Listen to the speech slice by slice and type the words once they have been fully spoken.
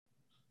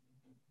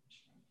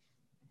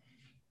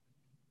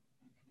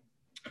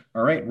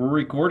All right, we're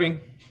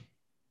recording.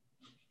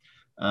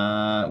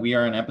 We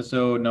are on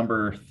episode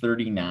number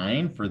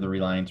 39 for the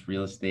Reliance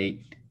Real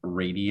Estate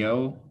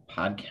Radio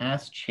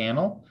podcast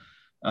channel.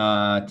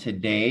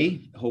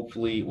 Today,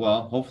 hopefully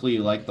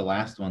you like the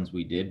last ones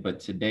we did, but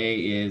today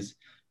is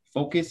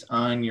focus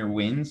on your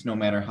wins, no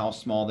matter how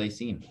small they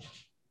seem.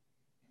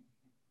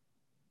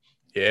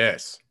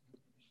 Yes.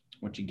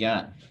 What you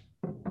got?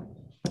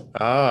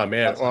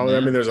 Man. Well, I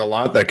mean, there's a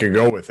lot that could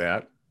go with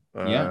that.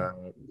 Yeah.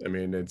 I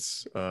mean,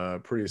 it's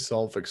pretty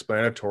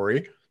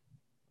self-explanatory.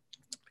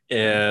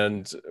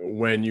 And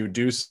when you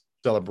do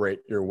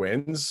celebrate your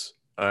wins,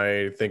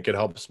 I think it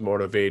helps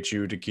motivate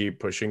you to keep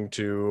pushing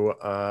to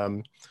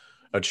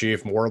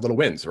achieve more little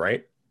wins,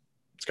 right?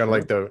 It's kind of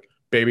like the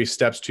baby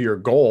steps to your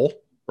goal,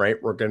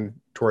 right? Working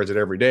towards it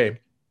every day.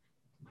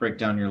 Break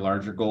down your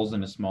larger goals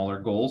into smaller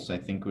goals, I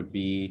think would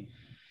be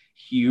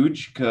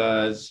huge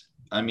because,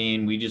 I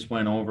mean, we just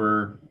went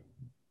over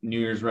New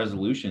Year's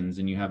resolutions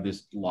and you have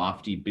this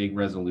lofty, big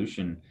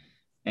resolution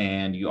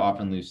and you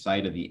often lose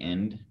sight of the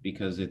end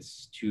because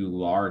it's too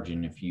large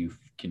and if you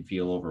can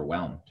feel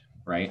overwhelmed,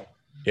 right?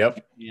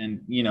 Yep.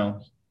 And,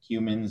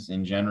 humans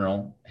in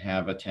general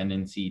have a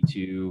tendency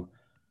to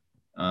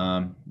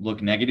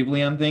look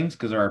negatively on things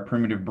because our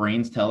primitive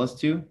brains tell us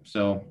to.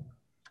 So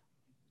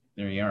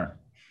there you are.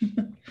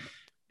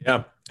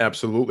 Yeah,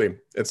 absolutely.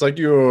 It's like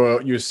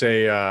you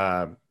say you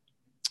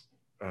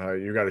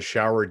got to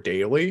shower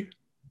daily.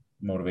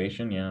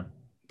 Motivation, yeah.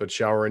 But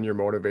shower in your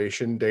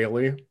motivation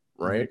daily,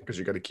 right? Because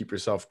you got to keep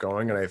yourself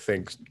going. And I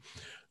think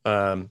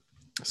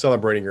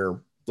celebrating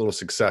your little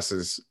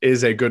successes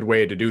is a good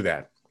way to do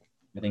that.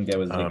 I think that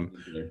was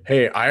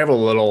hey, I have a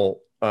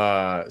little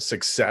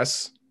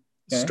success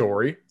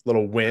story,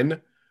 little win.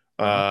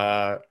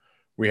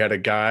 We had a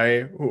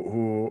guy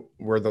who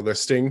where the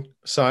listing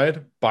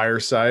side, buyer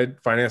side,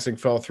 financing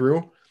fell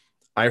through.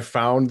 I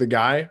found the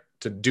guy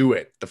to do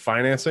it, the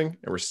financing,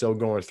 and we're still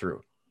going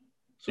through.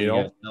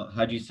 So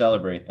how'd you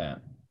celebrate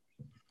that?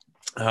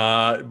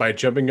 By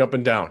jumping up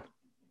and down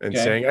and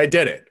saying, I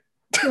did it.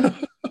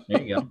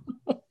 There you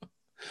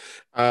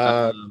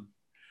go.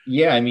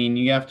 Yeah, I mean,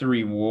 you have to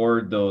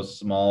reward those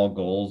small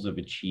goals of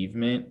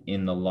achievement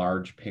in the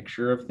large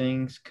picture of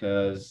things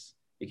because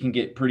it can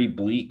get pretty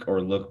bleak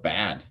or look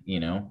bad,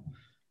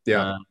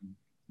 Yeah.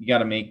 You got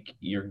to make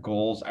your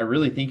goals. I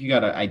really think you got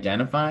to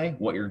identify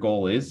what your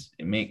goal is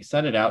and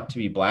set it out to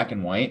be black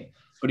and white.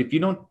 But if you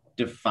don't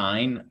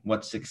define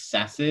what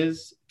success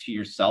is to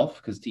yourself,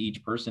 because to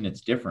each person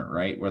it's different,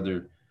 right?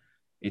 Whether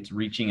it's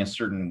reaching a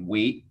certain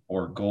weight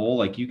or goal,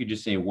 like you could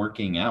just say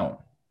working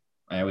out.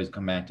 I always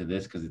come back to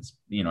this because it's,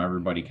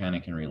 everybody kind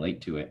of can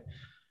relate to it.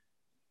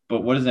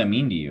 But what does that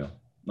mean to you?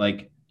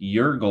 Like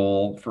your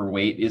goal for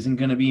weight isn't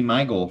going to be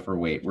my goal for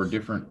weight. We're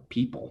different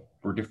people.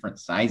 We're different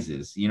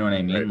sizes. You know what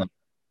I mean? Right. Like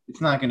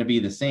it's not going to be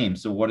the same.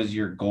 So what is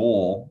your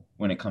goal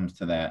when it comes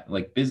to that?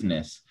 Like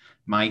business,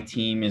 my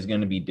team is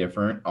going to be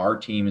different. Our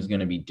team is going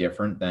to be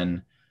different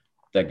than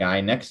the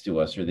guy next to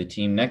us or the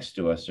team next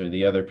to us or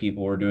the other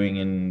people we're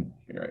doing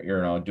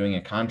doing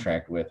a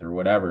contract with or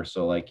whatever.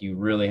 So like you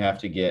really have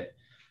to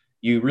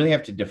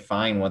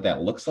define what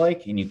that looks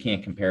like and you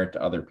can't compare it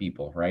to other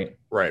people, right?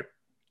 Right.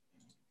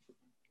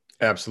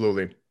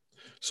 Absolutely.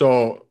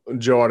 So,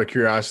 Joe, out of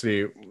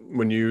curiosity,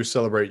 when you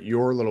celebrate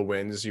your little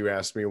wins, you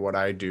asked me what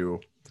I do.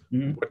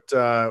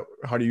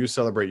 How do you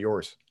celebrate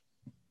yours?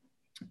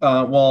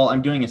 Well,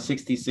 I'm doing a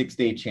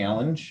 66-day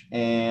challenge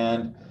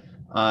and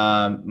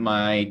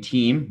my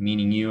team,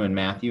 meaning you and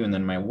Matthew, and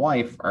then my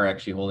wife are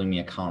actually holding me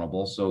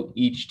accountable. So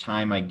each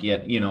time I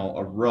get,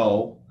 a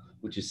row,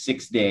 which is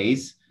 6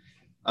 days,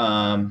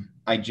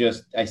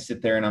 I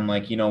sit there and I'm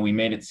like, we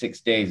made it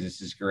 6 days.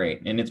 This is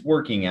great. And it's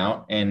working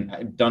out. And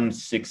I've done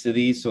 6 of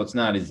these. So it's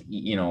not as,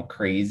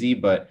 crazy,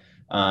 but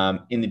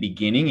in the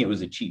beginning, it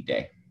was a cheat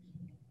day.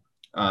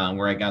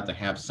 Where I got to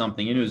have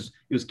something, and it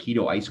was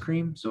keto ice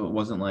cream, so it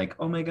wasn't like,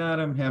 oh my god,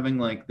 I'm having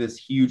like this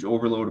huge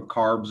overload of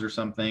carbs or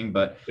something.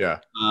 But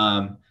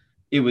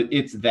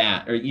it's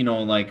that,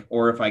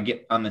 or if I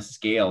get on the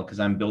scale because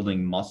I'm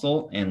building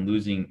muscle and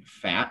losing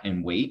fat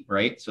and weight,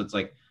 right? So it's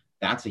like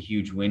that's a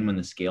huge win when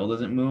the scale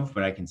doesn't move,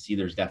 but I can see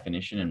there's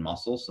definition in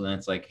muscle. So then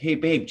it's like, hey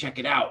babe, check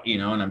it out,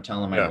 and I'm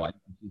telling my wife,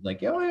 she's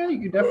like, oh yeah,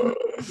 you could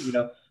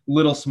definitely,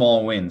 little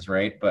small wins,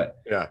 right? But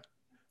yeah,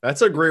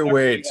 that's a great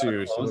way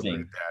to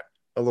celebrate that.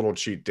 A little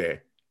cheat day.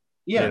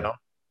 Yeah.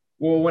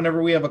 Well,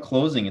 whenever we have a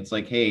closing, it's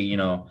like, hey,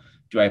 do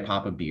I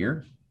pop a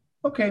beer?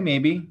 Okay,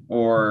 maybe.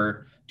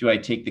 Or do I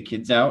take the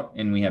kids out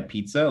and we have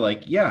pizza?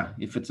 Like, yeah,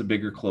 if it's a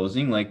bigger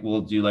closing, like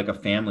we'll do like a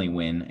family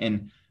win.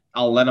 And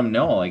I'll let them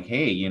know, like,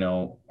 hey,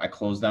 I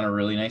closed on a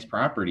really nice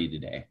property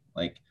today.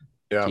 Like,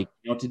 take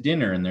me out to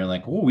dinner. And they're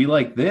like, oh, we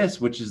like this,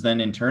 which is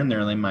then in turn, they're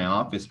in my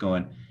office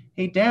going,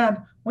 hey,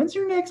 Dad, when's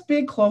your next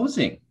big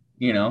closing?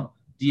 Do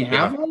you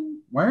have one?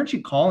 Why aren't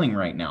you calling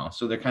right now?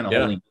 So they're kind of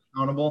holding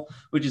accountable,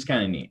 which is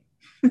kind of neat.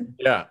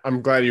 Yeah,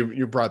 I'm glad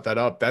you brought that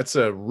up. That's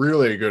a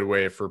really good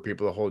way for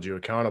people to hold you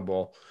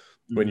accountable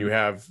when you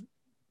have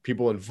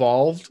people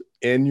involved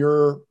in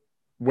your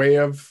way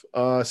of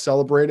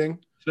celebrating.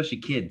 Especially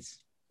kids.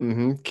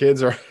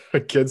 Kids are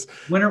kids can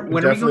When are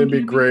we definitely going be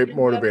camping great again,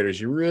 Dad? motivators.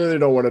 You really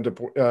don't want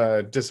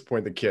to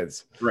disappoint the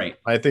kids. Right.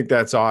 I think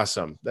that's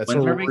awesome. That's a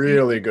When's our vacation?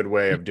 really good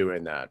way of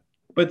doing that.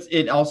 But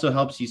it also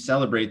helps you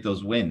celebrate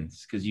those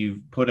wins because you've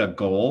put a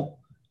goal,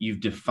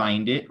 you've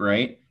defined it,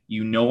 right?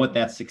 You know what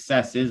that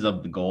success is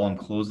of the goal. I'm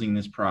closing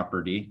this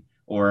property,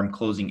 or I'm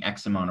closing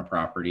X amount of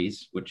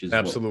properties, which is what,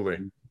 Absolutely.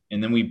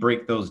 and then we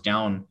break those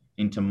down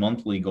into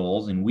monthly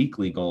goals and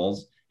weekly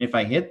goals. If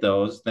I hit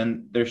those,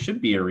 then there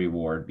should be a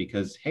reward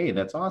because, hey,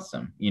 that's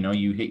awesome.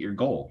 You hit your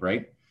goal,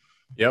 right?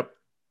 Yep.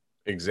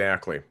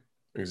 Exactly.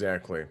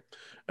 Exactly.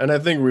 And I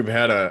think we've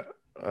had a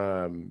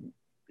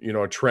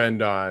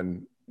trend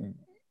on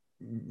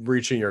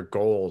reaching your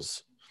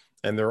goals,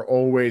 and there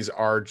always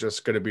are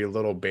just going to be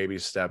little baby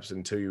steps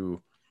until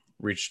you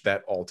reach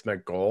that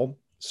ultimate goal.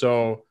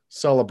 So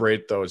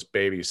celebrate those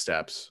baby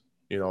steps,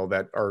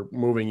 that are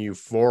moving you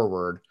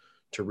forward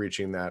to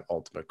reaching that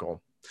ultimate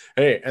goal.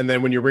 Hey, and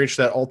then when you reach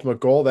that ultimate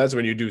goal, that's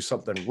when you do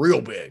something real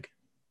big.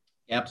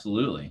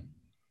 Absolutely.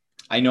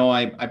 I know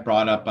I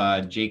brought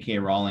up J.K.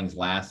 Rowling's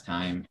last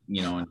time,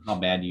 and how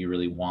bad do you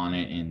really want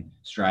it and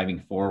striving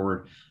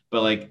forward.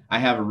 But like, I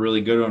have a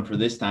really good one for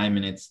this time,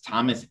 and it's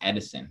Thomas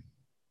Edison.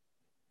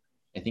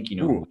 I think you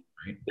know who, Ooh,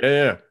 right?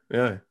 yeah,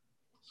 yeah.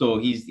 So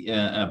he's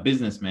a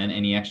businessman,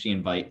 and he actually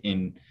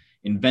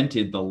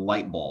invented the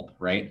light bulb,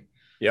 right?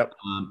 Yep.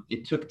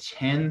 It took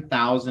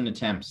 10,000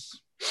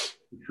 attempts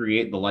to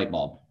create the light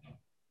bulb,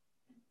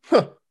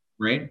 Huh.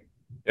 right?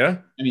 Yeah.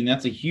 I mean,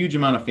 that's a huge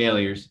amount of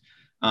failures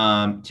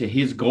to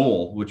his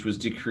goal, which was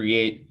to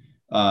create,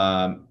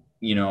 a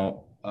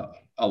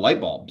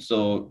light bulb.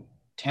 So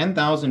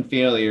 10,000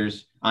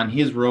 failures on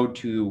his road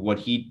to what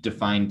he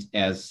defined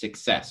as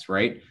success,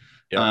 right?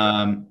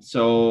 Yep.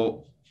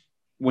 So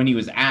when he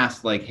was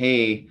asked, like,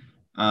 hey,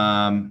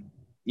 why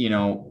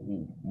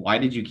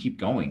did you keep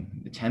going?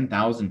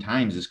 10,000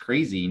 times is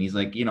crazy. And he's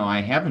like,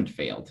 I haven't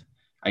failed.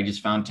 I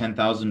just found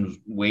 10,000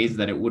 ways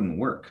that it wouldn't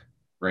work,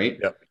 right?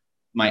 Yep.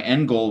 My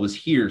end goal was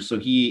here. So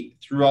he,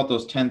 throughout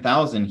those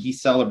 10,000, he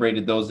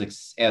celebrated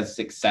those as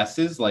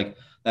successes. Like,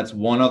 that's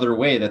one other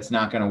way that's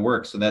not going to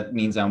work. So that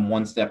means I'm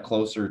one step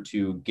closer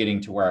to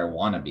getting to where I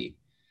want to be.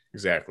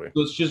 Exactly.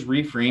 So it's just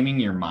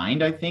reframing your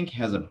mind, I think,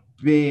 has a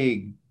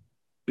big,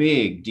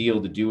 big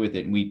deal to do with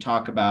it. And we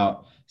talk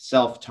about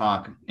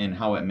self-talk and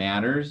how it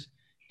matters.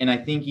 And I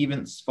think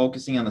even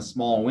focusing on the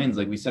small wins,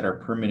 like we said, our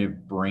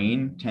primitive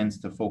brain tends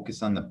to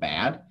focus on the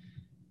bad.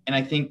 And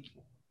I think,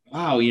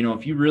 wow,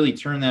 if you really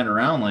turn that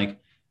around, like,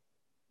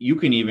 you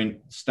can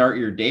even start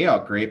your day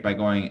out great by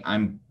going,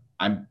 I'm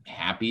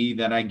happy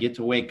that I get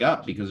to wake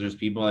up, because there's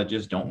people that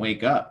just don't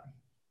wake up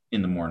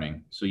in the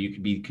morning. So you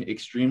could be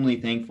extremely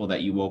thankful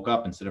that you woke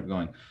up, instead of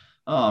going,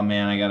 oh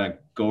man, I gotta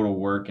go to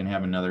work and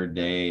have another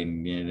day,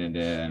 and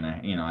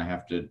I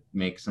have to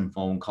make some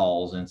phone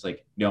calls. And it's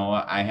like, no,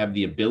 I have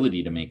the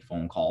ability to make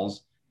phone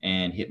calls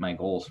and hit my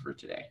goals for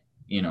today.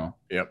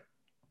 Yep.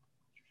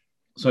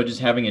 So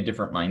just having a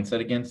different mindset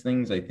against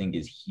things, I think,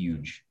 is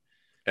huge.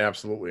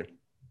 Absolutely.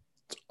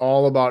 It's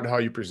all about how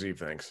you perceive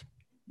things.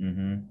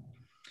 Mm-hmm.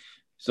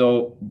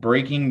 So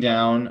breaking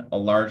down a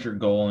larger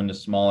goal into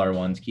smaller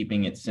ones,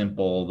 keeping it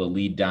simple, the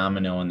lead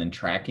domino, and then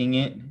tracking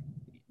it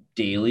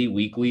daily,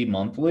 weekly,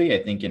 monthly,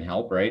 I think can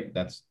help, right?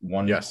 That's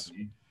one. Yes.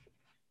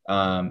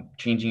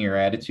 Changing your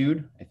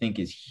attitude, I think,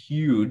 is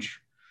huge.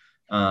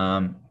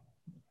 I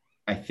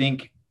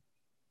think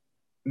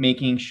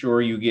making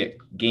sure you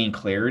gain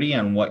clarity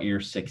on what your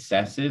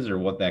success is, or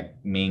what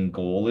that main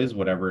goal is,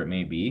 whatever it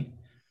may be,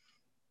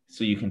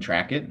 so you can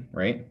track it,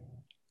 right?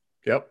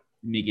 Yep.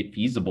 Make it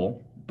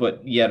feasible,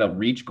 but yet a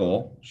reach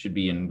goal should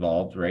be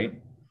involved, right?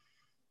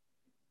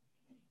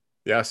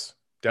 Yes,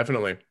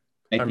 definitely.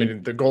 I I think,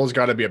 mean, the goal's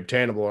got to be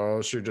obtainable, or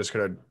else you're just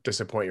going to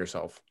disappoint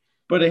yourself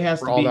but it has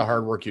for to all the be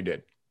hard work you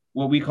did.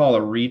 what we call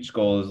a reach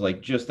goal, is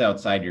like just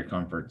outside your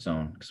comfort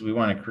zone, because we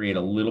want to create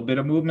a little bit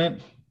of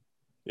movement.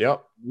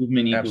 Yep.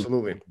 Movement equals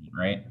Absolutely. movement,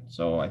 right?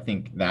 So I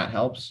think that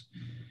helps.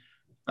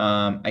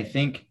 I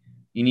think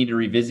you need to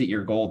revisit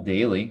your goal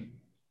daily,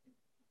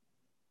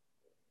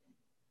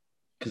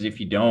 because if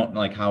you don't,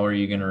 like, how are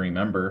you going to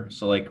remember?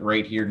 So like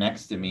right here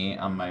next to me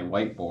on my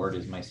whiteboard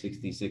is my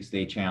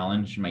 66-day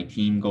challenge, my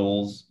team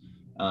goals,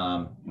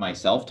 my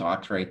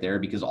self-talks right there,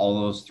 because all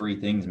those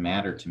three things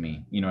matter to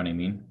me. You know what I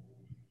mean?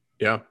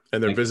 Yeah.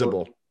 And they're Like,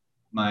 visible.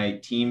 my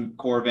team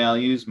core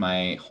values,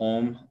 my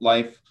home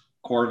life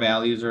core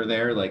values are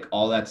there. Like,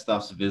 all that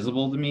stuff's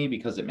visible to me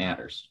because it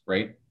matters,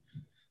 right?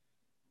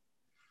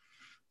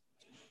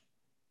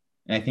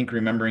 And I think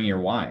remembering your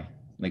why,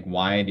 like,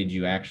 why did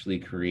you actually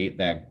create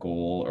that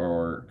goal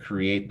or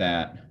create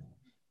that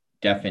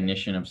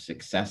definition of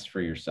success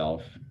for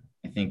yourself,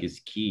 I think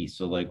is key.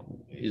 So like,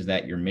 is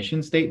that your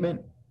mission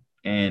statement?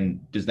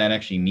 And does that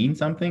actually mean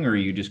something? Or are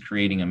you just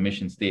creating a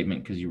mission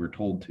statement because you were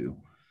told to?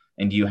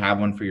 And do you have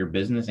one for your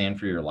business and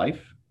for your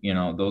life?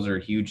 Those are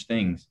huge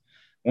things.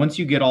 Once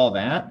you get all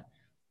that,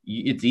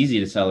 it's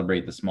easy to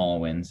celebrate the small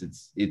wins.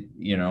 It's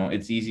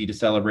easy to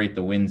celebrate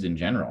the wins in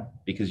general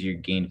because you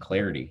gained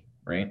clarity,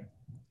 right?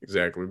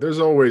 Exactly. There's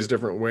always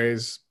different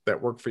ways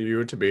that work for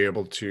you to be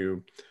able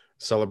to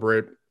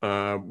celebrate.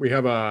 We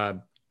have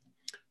a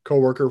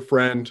coworker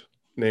friend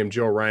named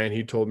Joe Ryan.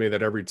 He told me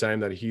that every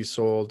time that he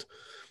sold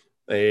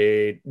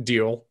a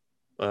deal,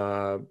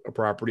 a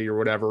property or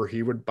whatever,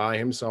 he would buy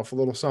himself a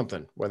little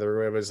something,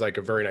 whether it was like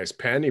a very nice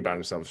pen, he bought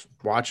himself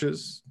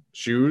watches,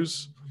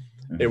 shoes.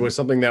 It was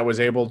something that was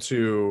able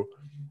to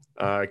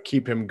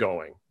keep him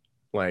going.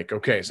 Like,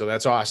 okay, so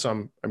that's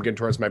awesome. I'm getting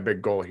towards my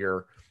big goal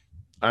here.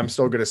 I'm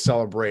still going to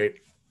celebrate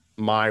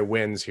my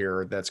wins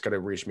here. That's going to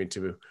reach me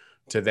to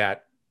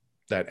that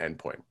end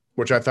point,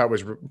 which I thought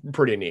was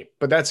pretty neat.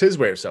 But that's his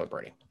way of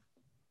celebrating.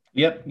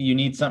 Yep, you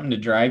need something to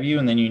drive you,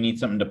 and then you need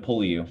something to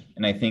pull you.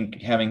 And I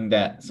think having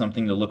that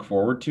something to look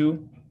forward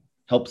to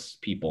helps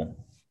people.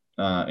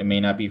 It may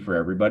not be for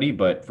everybody,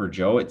 but for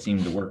Joe, it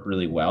seemed to work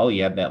really well. He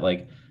had that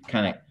like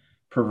kind of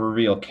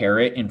proverbial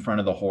carrot in front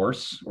of the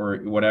horse or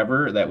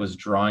whatever that was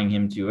drawing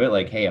him to it.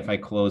 Like, hey, if I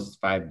close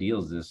 5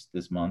 deals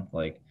this month,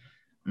 like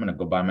I'm gonna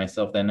go buy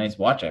myself that nice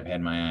watch I've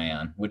had my eye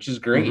on, which is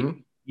great,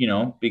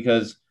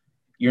 because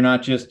you're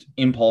not just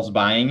impulse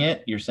buying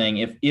it. You're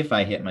saying if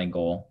I hit my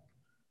goal,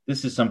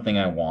 this is something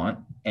I want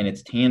and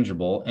it's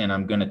tangible and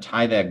I'm going to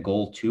tie that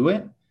goal to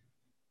it.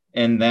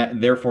 And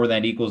therefore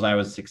that equals I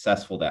was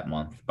successful that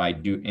month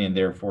and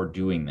therefore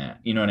doing that,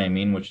 you know what I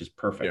mean? Which is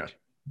perfect.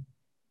 Yeah.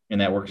 And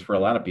that works for a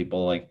lot of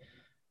people. Like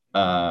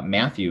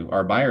Matthew,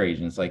 our buyer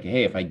agent, is like,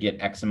 hey, if I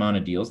get X amount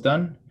of deals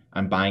done,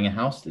 I'm buying a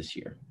house this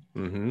year.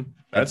 Mm-hmm.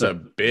 That's a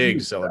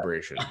big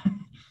celebration.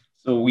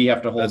 So we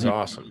have to hold That's him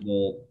awesome.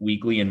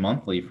 Weekly and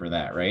monthly for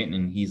that. Right.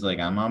 And he's like,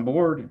 I'm on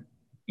board,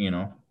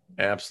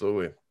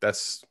 Absolutely.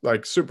 That's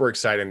like super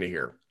exciting to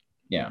hear.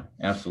 Yeah,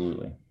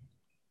 absolutely.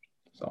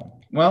 So,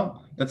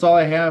 well, that's all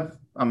I have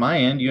on my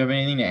end. Do you have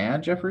anything to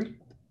add, Jeffrey?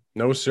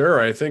 No, sir.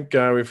 I think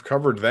we've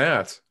covered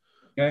that.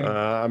 Okay.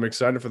 I'm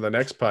excited for the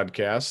next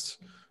podcast,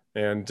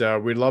 and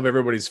we'd love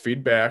everybody's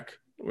feedback.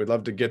 We'd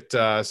love to get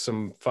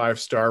some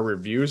 5-star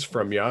reviews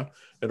from you.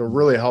 It'll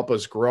really help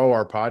us grow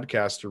our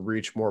podcast to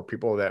reach more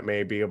people that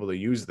may be able to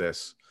use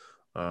this.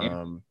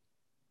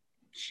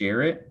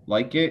 Share it,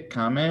 like it,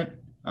 comment.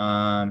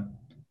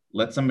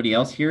 Let somebody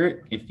else hear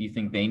it if you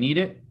think they need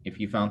it. If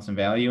you found some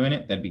value in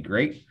it, that'd be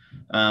great.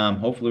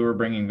 Hopefully we're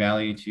bringing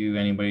value to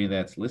anybody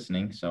that's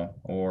listening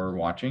or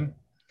watching.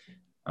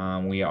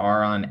 We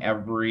are on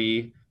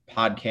every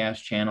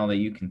podcast channel that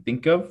you can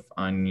think of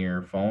on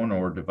your phone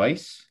or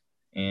device.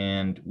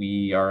 And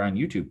we are on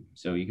YouTube,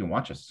 so you can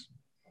watch us.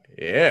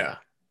 Yeah.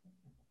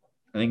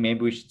 I think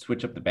maybe we should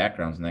switch up the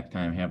backgrounds next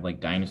time, have like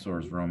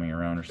dinosaurs roaming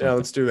around or something. Yeah,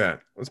 let's do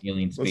that.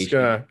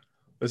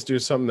 Let's do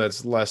something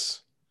that's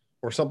less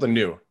or something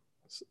new.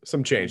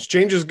 Some change.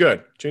 Change is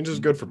good. Change is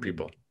good for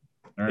people.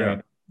 All right.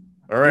 Yeah.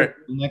 All right.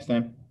 See you next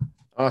time.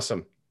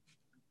 Awesome.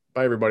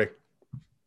 Bye, everybody.